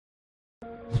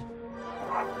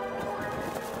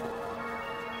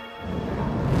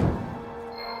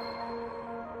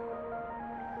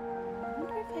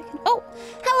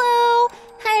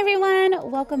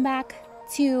welcome back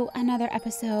to another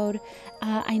episode.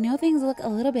 I know things look a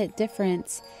little bit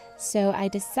different, so I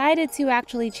decided to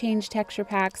actually change texture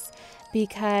packs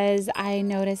because I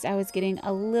noticed I was getting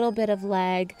a little bit of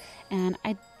lag, and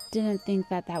I didn't think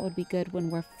that that would be good when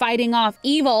we're fighting off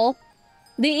evil.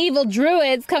 The evil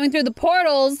druids coming through the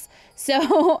portals.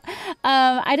 So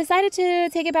I decided to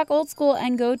take it back old school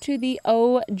and go to the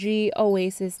OG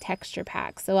Oasis texture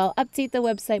pack. So I'll update the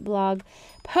website blog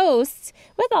post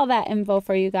with all that info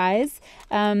for you guys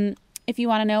if you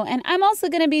want to know. And I'm also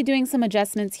going to be doing some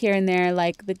adjustments here and there,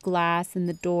 like the glass and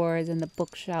the doors and the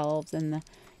bookshelves and the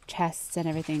chests and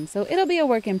everything. So it'll be a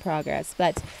work in progress.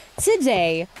 But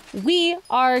today we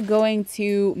are going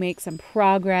to make some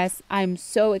progress. I'm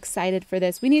so excited for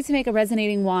this. We need to make a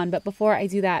resonating wand, but before I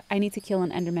do that, I need to kill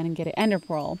an enderman and get an ender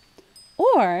pearl.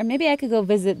 Or maybe I could go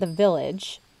visit the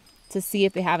village to see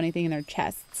if they have anything in their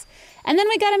chests. And then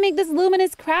we got to make this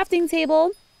luminous crafting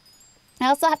table. I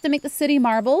also have to make the city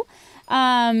marble.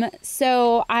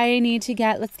 So I need to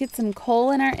let's get some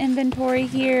coal in our inventory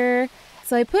here.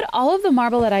 So I put all of the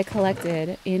marble that I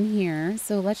collected in here.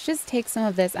 So let's just take some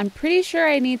of this. I'm pretty sure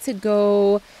I need to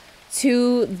go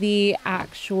to the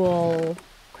actual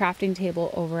crafting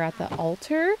table over at the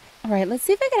altar. All right, let's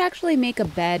see if I could actually make a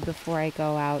bed before I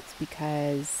go out,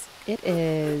 because it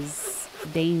is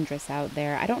dangerous out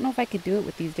there. I don't know if I could do it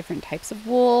with these different types of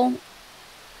wool.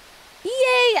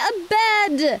 Yay, a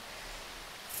bed!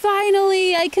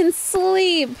 Finally, I can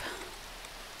sleep.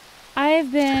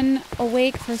 I've been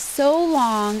awake for so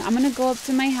long. I'm gonna go up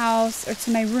to my house, or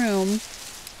to my room.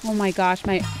 Oh my gosh,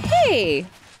 hey!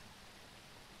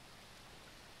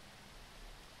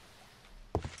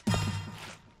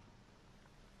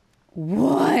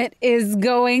 What is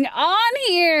going on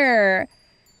here?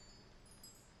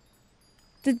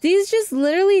 Did these just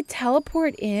literally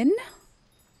teleport in?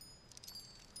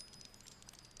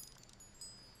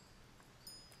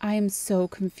 I am so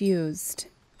confused.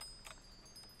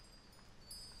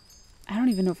 I don't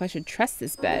even know if I should trust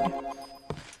this bed.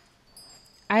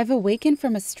 I've awakened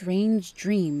from a strange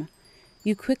dream.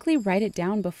 You quickly write it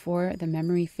down before the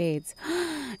memory fades.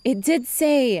 It did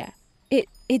say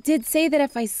that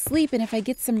if I sleep and if I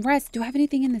get some rest. Do I have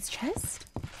anything in this chest?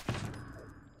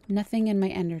 Nothing in my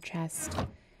ender chest.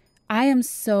 I am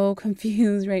so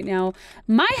confused right now.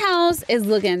 My house is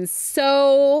looking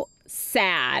so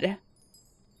sad.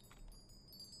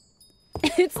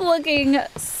 It's looking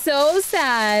so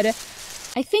sad.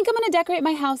 I think I'm going to decorate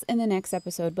my house in the next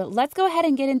episode, but let's go ahead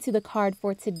and get into the card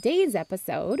for today's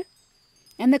episode.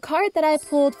 And the card that I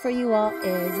pulled for you all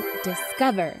is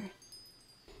Discover.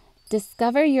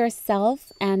 Discover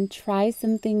yourself and try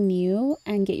something new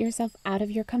and get yourself out of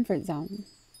your comfort zone.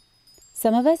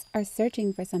 Some of us are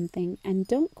searching for something and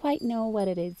don't quite know what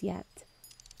it is yet.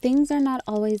 Things are not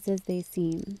always as they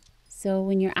seem. So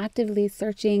when you're actively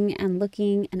searching and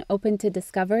looking and open to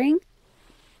discovering,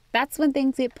 that's when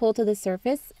things get pulled to the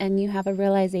surface and you have a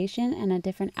realization and a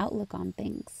different outlook on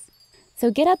things.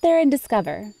 So get out there and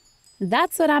discover.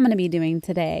 That's what I'm going to be doing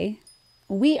today.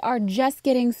 We are just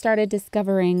getting started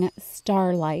discovering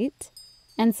Starlit.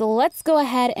 And so let's go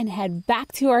ahead and head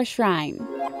back to our shrine.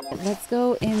 Let's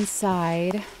go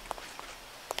inside.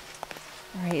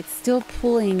 All right, it's still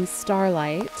pulling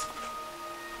Starlit.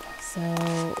 So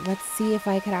let's see if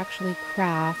I could actually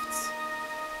craft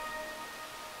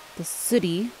the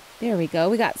sooty. There we go.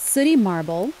 We got sooty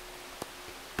marble.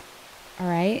 All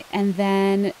right. And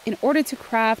then in order to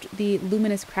craft the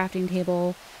luminous crafting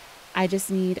table, I just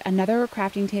need another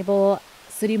crafting table,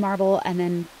 sooty marble, and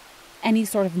then any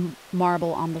sort of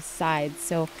marble on the side.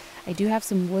 So I do have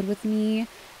some wood with me.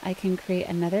 I can create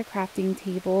another crafting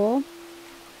table.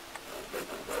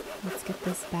 Let's get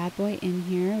this bad boy in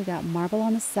here. We got marble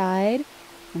on the side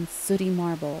and sooty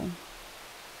marble.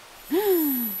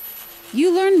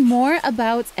 You learn more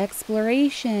about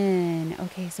exploration.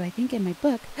 Okay, so I think in my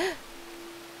book,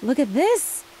 look at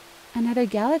this. Another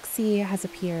galaxy has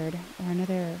appeared, or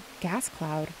another gas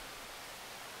cloud.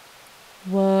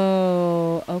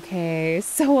 Whoa, okay.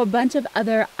 So a bunch of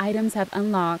other items have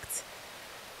unlocked.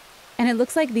 And it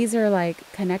looks like these are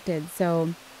like connected.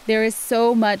 So there is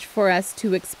so much for us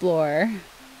to explore.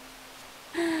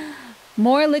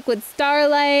 More liquid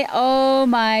starlight. Oh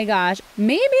my gosh.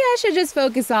 Maybe I should just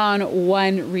focus on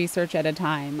one research at a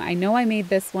time. I know I made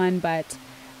this one, but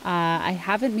I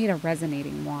haven't made a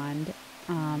resonating wand.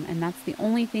 And that's the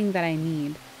only thing that I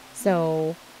need.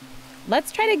 So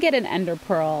let's try to get an ender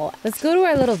pearl. Let's go to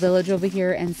our little village over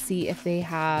here and see if they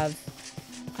have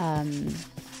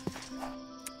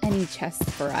any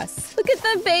chests for us. Look at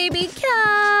the baby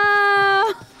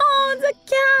cow. Oh, it's a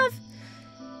calf.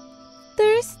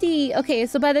 thirsty. Okay,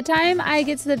 so by the time I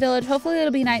get to the village, hopefully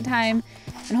it'll be nighttime,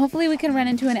 and hopefully we can run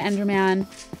into an Enderman,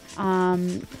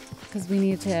 because we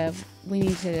need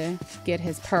to get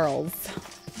his pearls.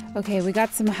 Okay, we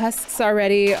got some husks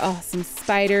already. Oh, some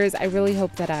spiders. I really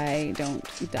hope that I don't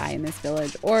die in this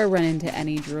village or run into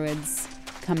any druids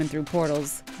coming through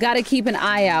portals. Gotta keep an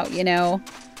eye out, you know.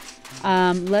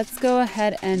 Let's go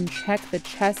ahead and check the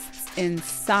chests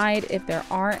inside if there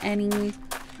are any.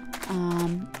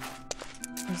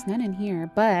 There's none in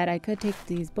here, but I could take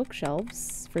these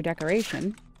bookshelves for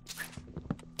decoration.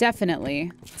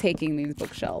 Definitely taking these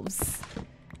bookshelves. All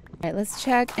right, let's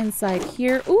check inside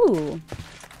here. Ooh,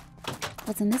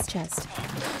 what's in this chest?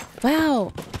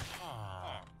 Wow.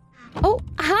 Oh,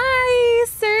 hi,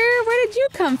 sir. Where did you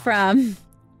come from?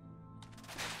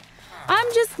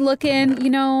 I'm just looking, you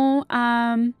know,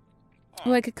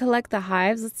 oh, I could collect the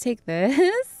hives. Let's take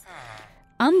this.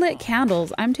 Unlit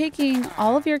candles. I'm taking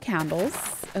all of your candles.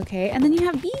 Okay, and then you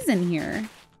have bees in here.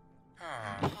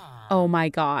 Oh my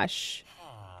gosh.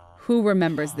 Who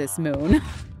remembers this moon?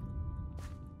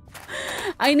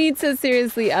 I need to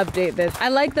seriously update this. I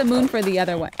like the moon for the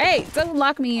other one. Hey, don't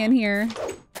lock me in here.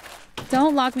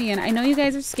 Don't lock me in. I know you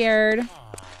guys are scared.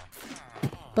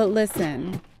 But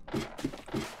listen.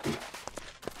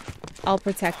 I'll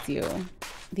protect you.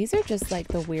 These are just like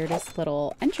the weirdest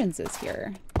little entrances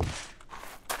here.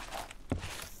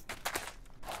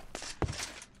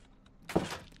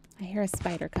 I hear a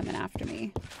spider coming after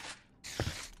me.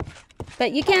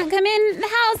 But you can't come in the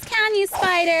house, can you,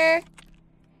 spider?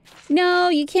 No,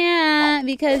 you can't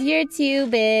because you're too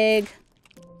big.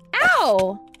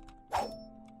 Ow!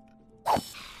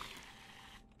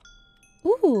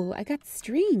 Ooh, I got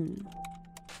string.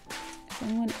 Is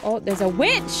anyone... Oh, there's a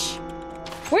witch!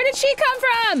 Where did she come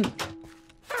from?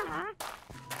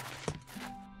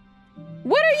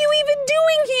 What are you even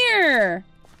doing here?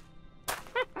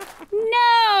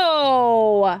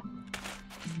 No!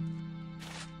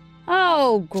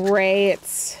 Oh,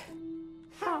 great.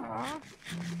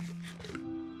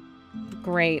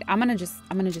 Great. I'm gonna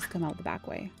just come out the back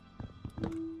way.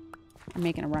 I'm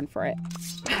making a run for it.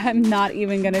 I'm not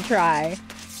even gonna try.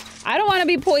 I don't want to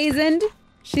be poisoned.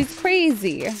 She's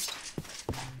crazy.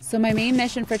 So my main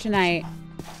mission for tonight,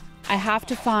 I have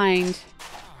to find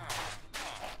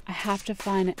an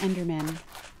Enderman.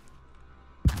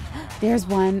 There's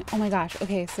one. Oh my gosh.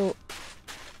 Okay, so...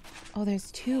 Oh,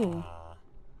 there's two.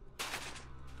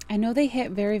 I know they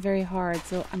hit very, very hard,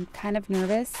 so I'm kind of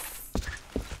nervous.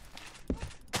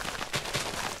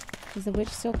 Is the witch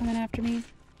still coming after me?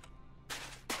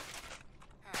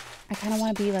 I kind of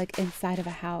want to be like inside of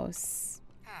a house.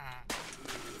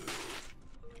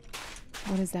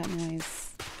 What is that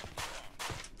noise?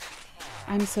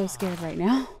 I'm so scared right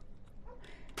now.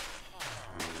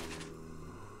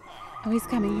 Oh, he's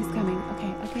coming. He's coming.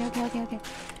 Okay.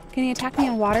 Can he attack me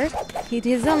in water? He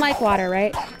doesn't like water,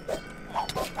 right?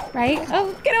 Right?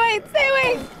 Oh, get away! Stay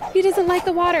away! He doesn't like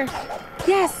the water.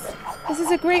 Yes! This is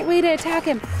a great way to attack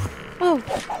him. Oh,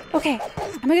 okay.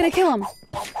 Am I gonna kill him?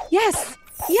 Yes!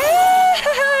 Yes!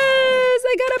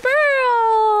 I got a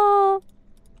pearl!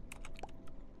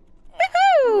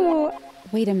 Woohoo!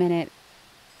 Wait a minute.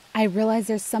 I realize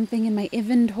there's something in my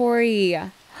inventory.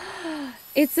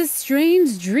 It's a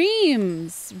Strange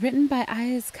Dreams, written by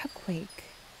iHasCupquake.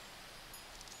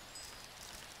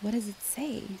 What does it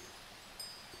say?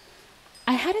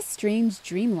 I had a strange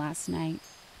dream last night.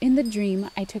 In the dream,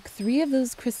 I took 3 of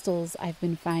those crystals I've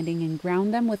been finding and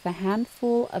ground them with a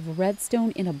handful of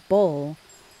redstone in a bowl,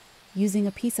 using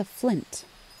a piece of flint.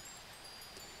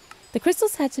 The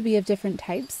crystals had to be of different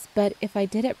types, but if I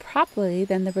did it properly,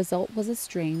 then the result was a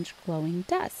strange glowing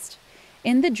dust.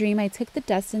 In the dream, I took the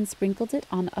dust and sprinkled it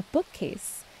on a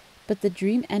bookcase, but the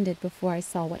dream ended before I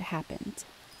saw what happened.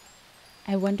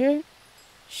 I wonder,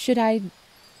 should I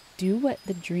do what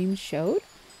the dream showed?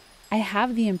 I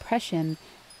have the impression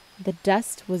the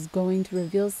dust was going to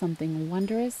reveal something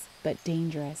wondrous but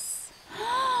dangerous.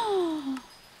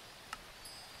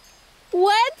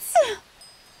 What?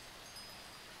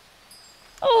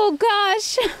 Oh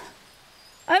gosh,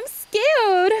 I'm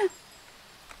scared.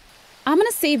 I'm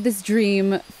gonna save this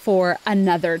dream for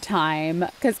another time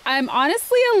because I'm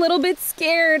honestly a little bit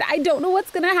scared. I don't know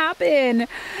what's gonna happen.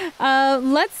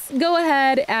 Let's go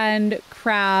ahead and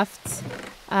craft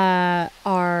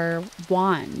our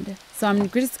wand. So I'm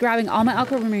just grabbing all my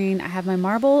aquamarine. I have my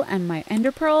marble and my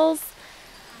ender pearls.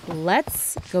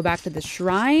 Let's go back to the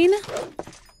shrine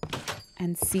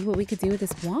and see what we could do with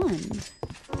this wand.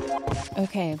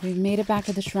 Okay, we've made it back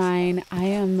to the shrine. I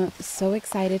am so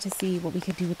excited to see what we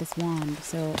could do with this wand.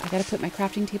 So I gotta put my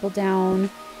crafting table down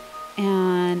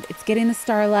And it's getting the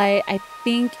starlight. I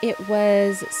think it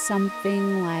was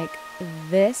something like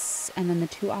this, and then the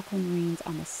 2 aquamarines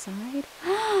on the side.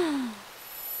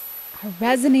 A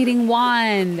resonating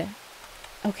wand.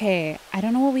 Okay, I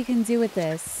don't know what we can do with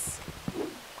this,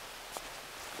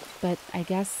 but I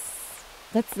guess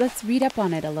let's read up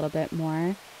on it a little bit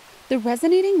more. The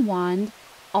resonating wand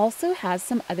also has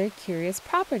some other curious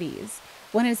properties.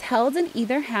 When it is held in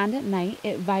either hand at night,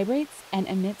 it vibrates and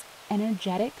emits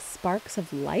energetic sparks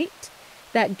of light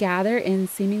that gather in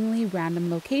seemingly random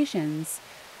locations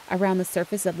around the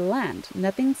surface of the land.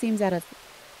 Nothing seems out of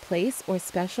place or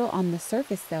special on the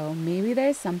surface, though. Maybe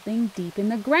there's something deep in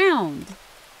the ground.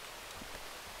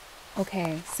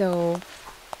 Okay, so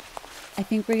I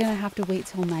think we're gonna have to wait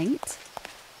till night.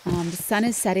 The sun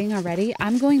is setting already.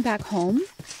 I'm going back home,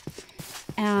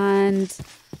 and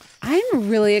I'm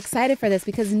really excited for this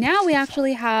because now we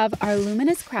actually have our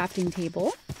luminous crafting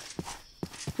table,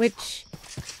 which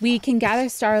we can gather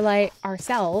starlight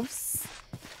ourselves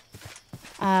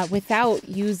without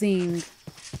using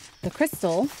the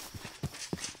crystal.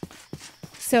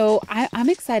 So I'm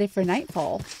excited for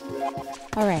nightfall.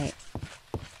 All right.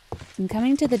 I'm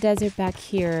coming to the desert back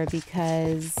here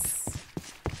because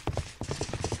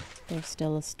there's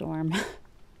still a storm.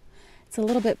 It's a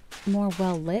little bit more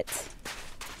well lit.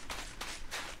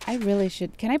 I really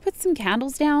should. Can I put some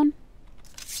candles down?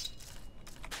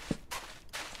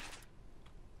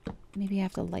 Maybe I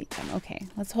have to light them. Okay,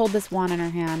 let's hold this wand in our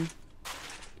hand.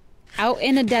 Out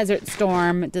in a desert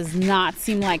storm does not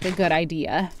seem like a good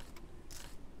idea.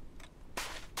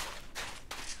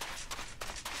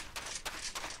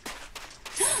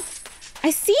 I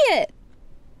see it!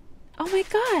 Oh my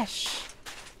gosh.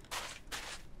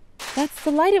 That's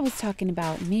the light it was talking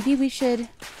about. Maybe we should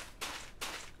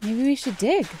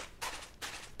dig.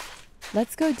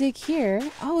 Let's go dig here.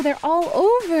 Oh, they're all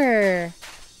over.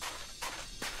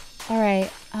 All right.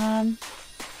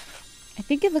 I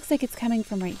think it looks like it's coming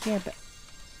from right here, but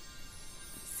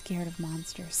I'm scared of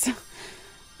monsters.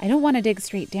 I don't want to dig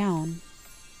straight down.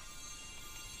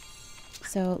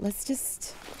 So let's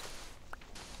just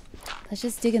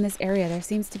dig in this area. There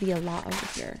seems to be a lot over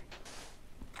here.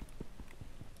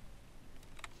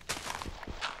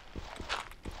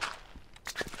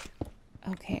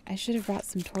 Okay, I should have brought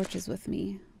some torches with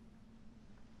me.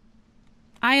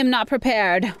 I am not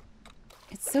prepared.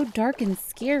 It's so dark and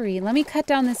scary. Let me cut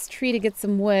down this tree to get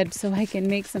some wood so I can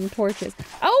make some torches.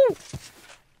 Oh!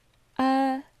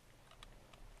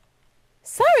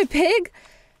 Sorry, pig.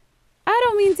 I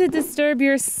don't mean to disturb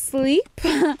your sleep.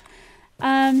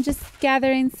 Just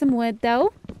gathering some wood,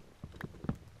 though.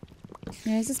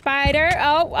 There's a spider.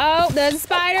 Oh, there's a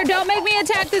spider. Don't make me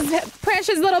attack this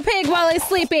precious little pig while he's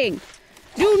sleeping.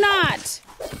 Do not.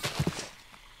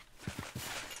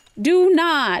 Do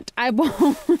not. I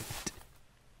won't.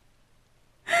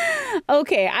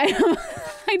 Okay,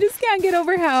 I just can't get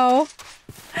over how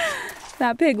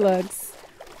that pig looks.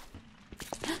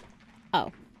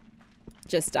 Oh,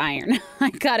 just iron. I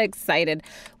got excited.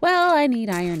 Well, I need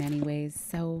iron anyways,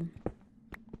 so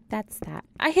that's that.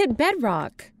 I hit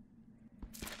bedrock.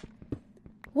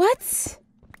 What?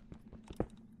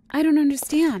 I don't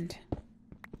understand.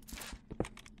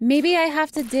 Maybe I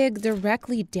have to dig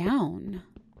directly down.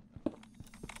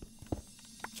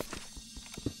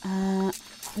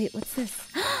 Wait, what's this?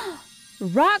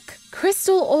 Rock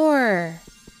crystal ore.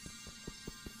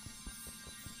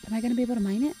 Am I gonna be able to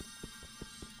mine it?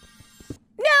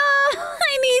 No,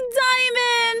 I need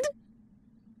diamond.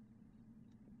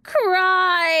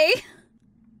 Cry.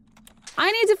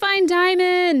 I need to find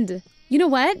diamond. You know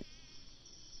what?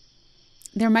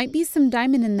 There might be some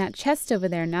diamond in that chest over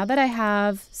there. Now that I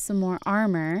have some more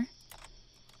armor.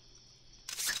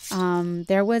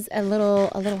 There was a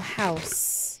little house.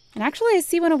 And actually I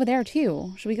see one over there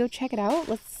too. Should we go check it out?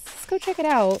 Let's go check it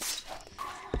out.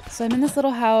 So I'm in this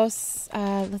little house.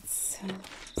 Let's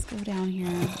go down here.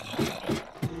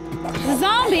 The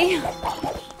zombie!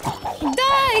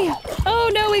 Die!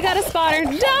 Oh no, we got a spawner.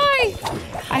 Die!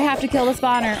 I have to kill the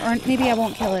spawner, or maybe I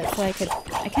won't kill it, so I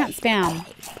can't spam.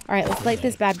 All right, let's light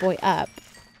this bad boy up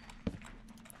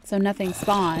so nothing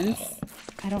spawns.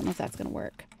 I don't know if that's gonna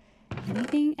work.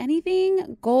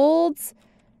 Anything? Golds,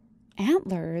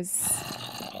 antlers,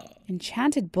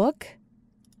 enchanted book,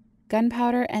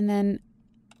 gunpowder, and then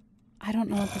I don't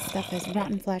know what this stuff is.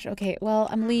 Rotten flesh. Okay, well,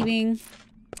 I'm leaving.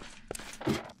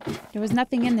 There was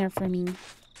nothing in there for me.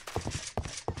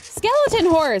 Skeleton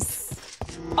horse!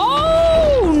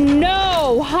 Oh,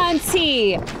 no,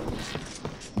 hunty!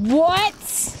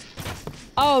 What?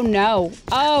 Oh, no.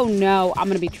 Oh, no. I'm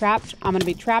gonna be trapped. I'm gonna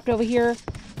be trapped over here.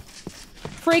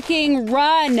 Freaking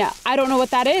run! I don't know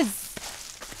what that is.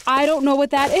 I don't know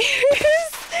what that is.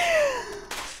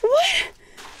 What?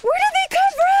 Where did they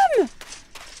come from?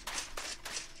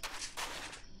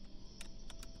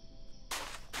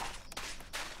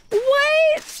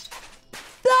 What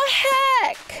the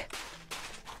heck?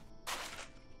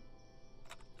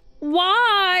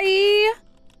 Why?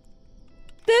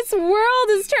 This world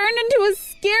is turned into a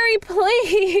scary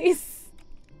place.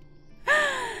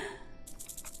 I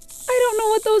don't know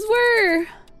what those were.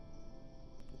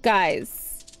 Guys.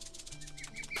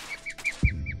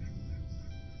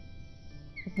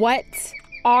 What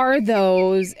are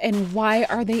those and why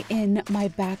are they in my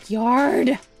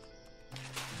backyard?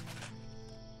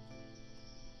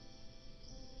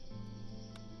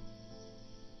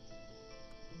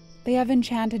 They have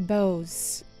enchanted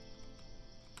bows.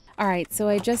 All right, so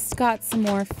I just got some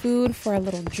more food for a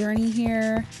little journey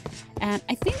here. And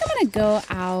I think I'm gonna go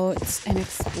out and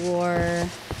explore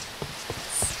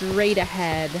straight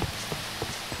ahead.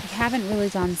 We haven't really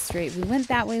gone straight. We went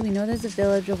that way. We know there's a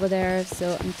village over there,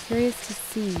 so I'm curious to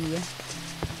see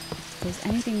if there's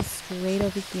anything straight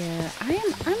over here.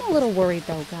 I'm a little worried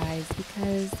though, guys,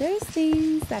 because there's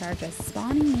things that are just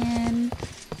spawning in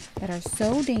that are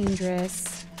so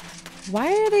dangerous.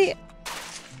 Why are they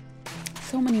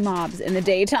so many mobs in the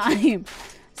daytime?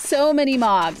 So many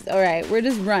mobs. All right, we're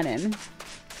just running.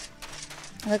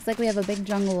 It looks like we have a big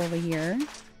jungle over here.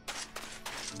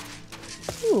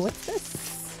 Ooh, what's this?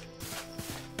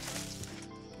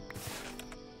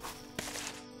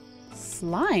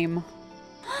 Slime.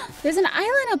 There's an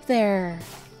island up there.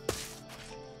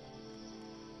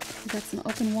 We got some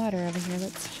open water over here.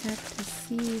 Let's check to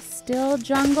see. Still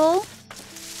jungle.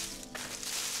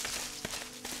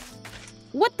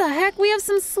 What the heck? We have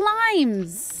some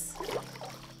slimes.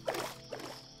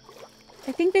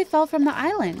 I think they fell from the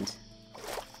island.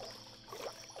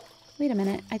 Wait a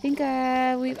minute. I think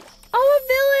we've... Oh,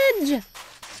 a village!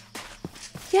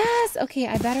 Yes! Okay,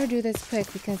 I better do this quick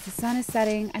because the sun is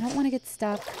setting. I don't want to get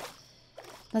stuck.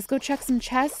 Let's go check some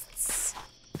chests.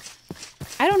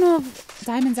 I don't know if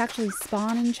diamonds actually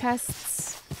spawn in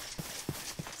chests.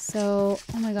 So,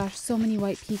 oh my gosh, so many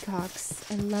white peacocks.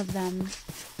 I love them.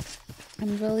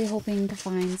 I'm really hoping to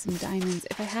find some diamonds.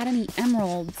 If I had any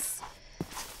emeralds,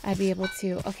 I'd be able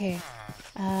to. Okay.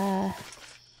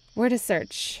 Where to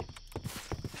search?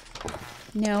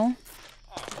 No.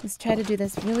 Let's try to do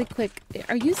this really quick.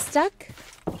 Are you stuck?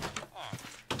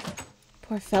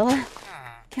 Poor fella.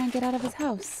 Can't get out of his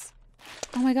house.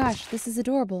 Oh my gosh, this is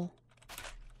adorable.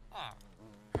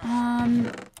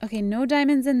 Okay, no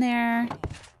diamonds in there.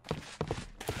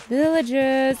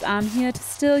 Villagers, I'm here to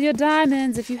steal your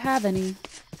diamonds if you have any.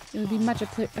 It would be much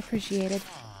appreciated.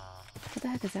 What the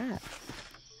heck is that?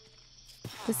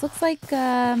 This looks like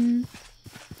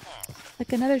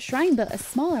another shrine, but a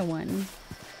smaller one.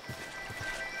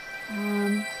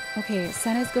 Okay,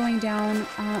 sun is going down.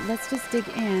 Let's just dig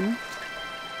in.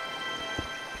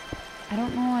 I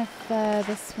don't know if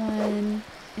this one...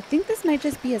 I think this might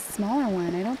just be a smaller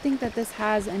one. I don't think that this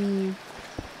has anything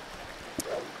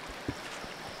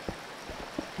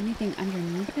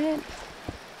underneath it.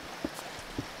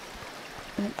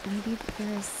 But maybe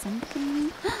there is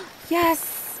something.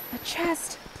 Yes! A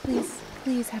chest! Please,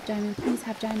 please have diamond. Please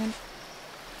have diamond.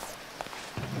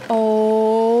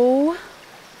 Oh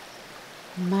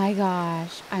my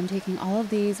gosh. I'm taking all of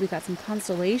these. We got some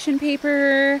constellation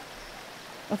paper.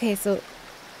 Okay, so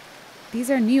these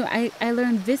are new. I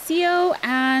learned Visio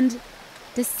and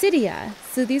Decidia.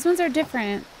 So these ones are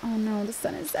different. Oh no, the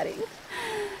sun is setting.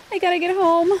 I gotta get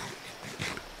home.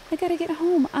 I gotta get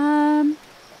home.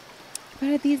 What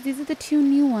are these? These are the two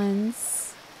new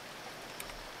ones.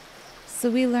 So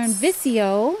we learned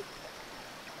Visio,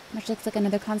 which looks like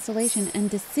another constellation, and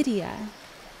Decidia.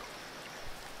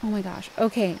 Oh my gosh.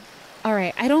 Okay. All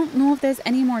right. I don't know if there's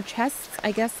any more chests.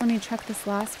 I guess let me check this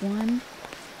last one.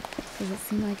 Does it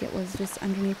seem like it was just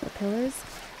underneath the pillars?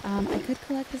 I could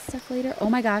collect this stuff later. Oh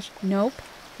my gosh. Nope.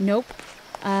 Nope.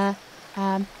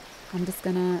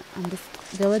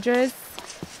 Villagers,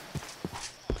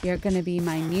 you're gonna be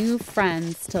my new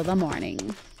friends till the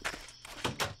morning.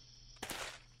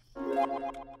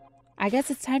 I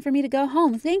guess it's time for me to go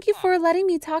home. Thank you for letting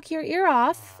me talk your ear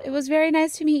off. It was very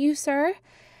nice to meet you, sir.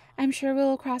 I'm sure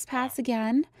we'll cross paths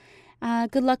again.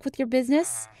 Good luck with your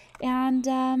business, and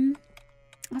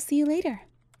I'll see you later.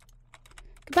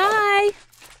 Goodbye.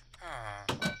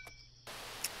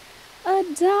 A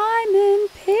diamond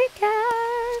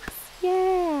pickaxe.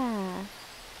 Yeah.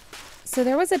 So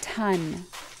there was a ton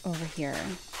over here.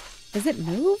 Does it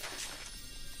move?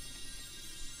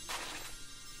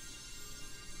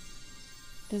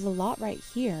 There's a lot right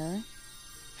here.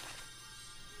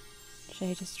 Should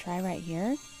I just try right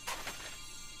here?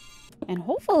 And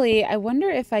hopefully, I wonder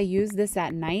if I use this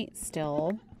at night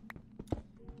still.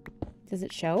 Does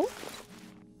it show?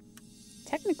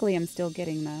 Technically, I'm still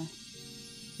getting the...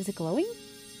 Is it glowing?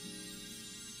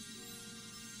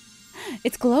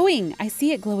 It's glowing! I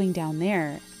see it glowing down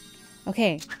there.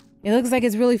 Okay. It looks like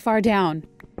it's really far down.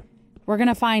 We're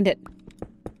gonna find it.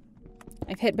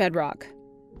 I've hit bedrock.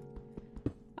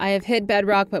 I have hit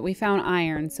bedrock, but we found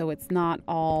iron, so it's not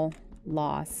all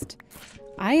lost.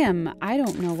 I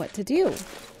don't know what to do.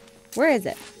 Where is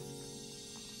it?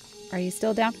 Are you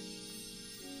still down?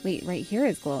 Wait, right here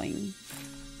is glowing.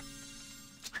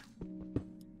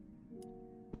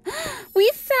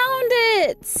 We found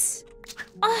it!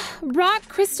 Ah, rock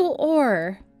crystal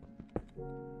ore.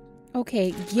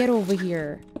 Okay, get over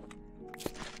here.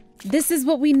 This is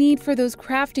what we need for those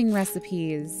crafting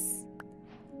recipes.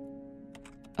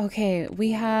 Okay,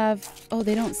 we have... Oh,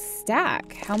 they don't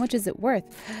stack. How much is it worth?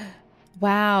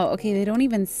 Wow, okay, they don't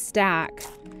even stack.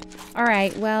 All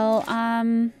right, well,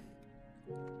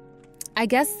 I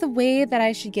guess the way that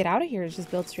I should get out of here is just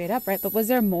build straight up, right? But was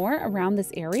there more around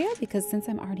this area? Because since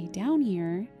I'm already down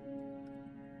here,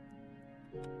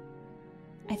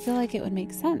 I feel like it would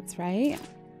make sense, right?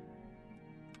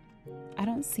 I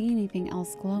don't see anything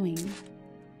else glowing.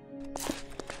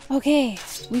 Okay,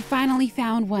 we finally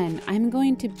found one. I'm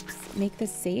going to make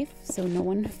this safe so no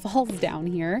one falls down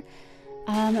here.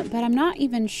 But I'm not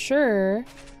even sure.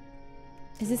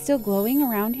 Is it still glowing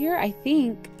around here? I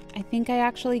think I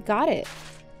actually got it.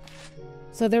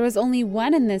 So there was only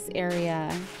one in this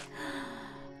area.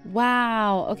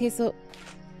 Wow. Okay, so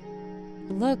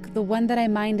look, the one that I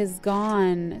mined is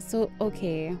gone. So,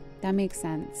 okay, that makes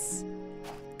sense.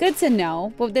 Good to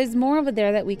know. But there's more over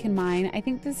there that we can mine. I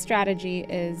think this strategy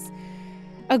is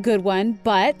a good one,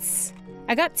 but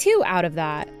I got 2 out of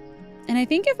that. And I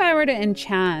think if I were to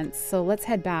enchant, so let's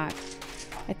head back.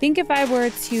 I think if I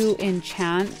were to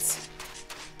enchant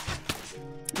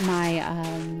my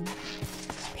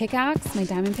pickaxe, my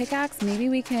diamond pickaxe, maybe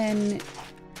we can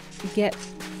get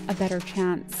a better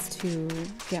chance to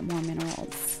get more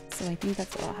minerals. So I think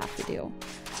that's what I'll have to do.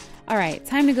 All right,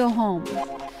 time to go home.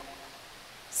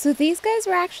 So these guys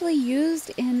were actually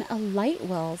used in a light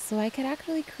well, so I could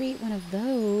actually create one of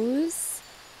those,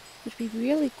 which would be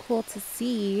really cool to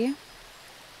see.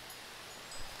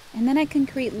 And then I can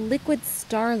create liquid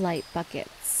starlight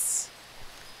buckets.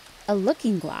 A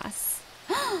looking glass.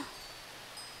 Oh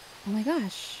my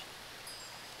gosh.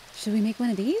 Should we make one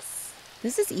of these?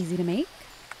 This is easy to make.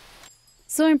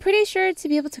 So I'm pretty sure to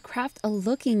be able to craft a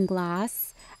looking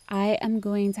glass, I am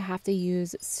going to have to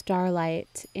use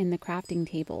starlight in the crafting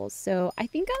tables. So I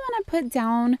think I want to put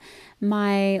down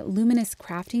my luminous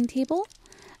crafting table.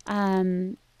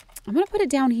 I'm going to put it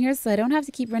down here so I don't have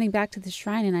to keep running back to the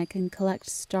shrine and I can collect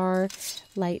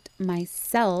starlight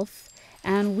myself.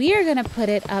 And we are going to put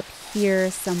it up here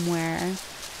somewhere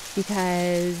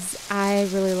because I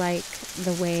really like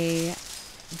the way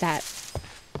that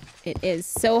it is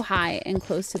so high and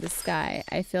close to the sky.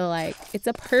 I feel like it's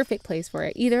a perfect place for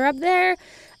it, either up there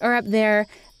or up there.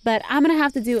 But I'm going to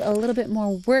have to do a little bit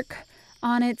more work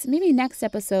on it. Maybe next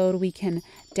episode we can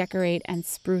decorate and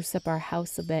spruce up our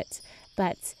house a bit.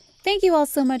 But thank you all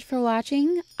so much for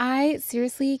watching. I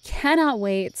seriously cannot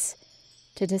wait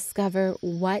to discover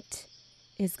what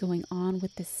is going on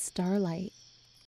with this starlight.